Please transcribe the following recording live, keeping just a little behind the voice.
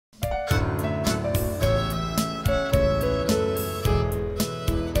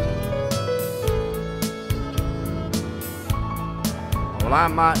Well, I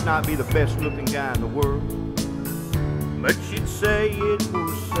might not be the best looking guy in the world, but she'd say it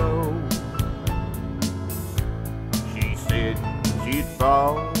was so. She said she'd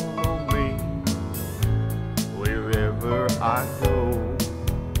follow me wherever I go.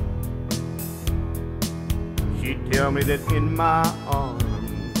 She'd tell me that in my arms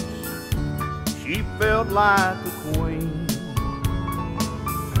she felt like a queen,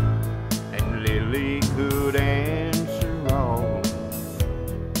 and Lillie could answer all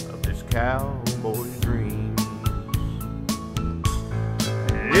of this cowboy's dreams.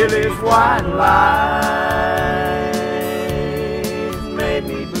 Lillie's white lies made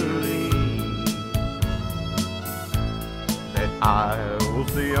me believe that I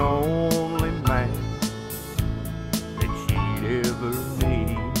was the only man that she'd ever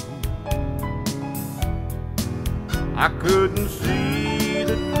need. I couldn't see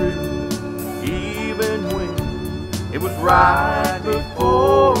the truth even when it was right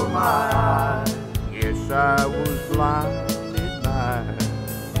before my eyes. Yes, I was blinded by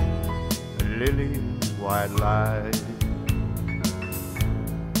Lillie's white lies.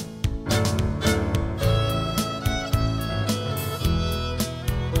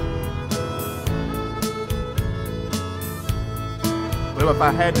 Well, if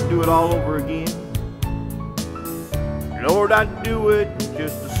I had to do it all over again, Lord, I'd do it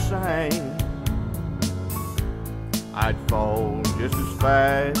just the same. I'd fall just as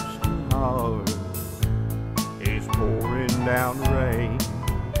fast and hard as pouring down rain.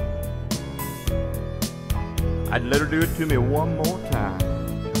 I'd let her do it to me one more time,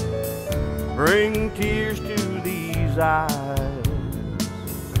 bring tears to these eyes.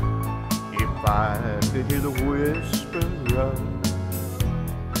 If I could hear the whisper of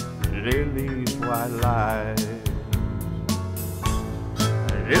Lillie's white lies.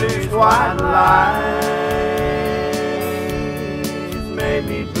 Lillie's white lies made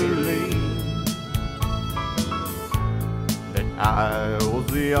me believe that I was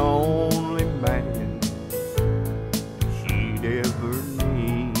the only man she'd ever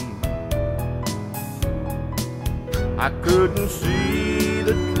need. I couldn't see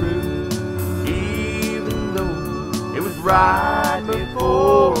the truth even though it was right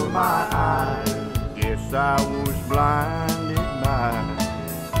before my eyes. Yes, I was blinded by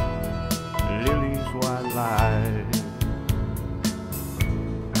Lillie's white lies.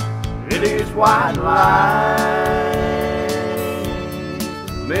 Lillie's white lies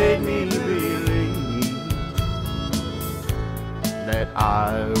made me believe that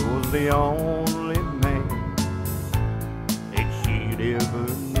I was the only man that she'd ever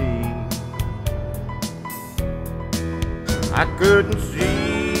need. I couldn't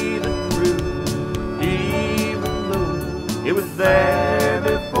see the truth even though it was there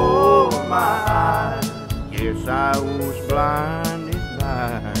before my eyes. Yes, I was blinded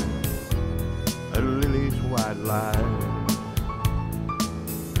by Lillie's white lies.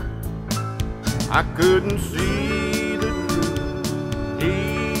 I couldn't see the truth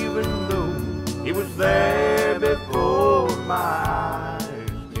even though it was there before my eyes.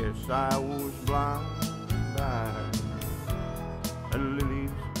 Yes, I was blinded by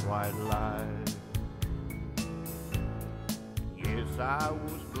Lillie's white lies. Yes, I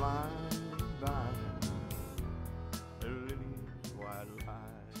was blinded by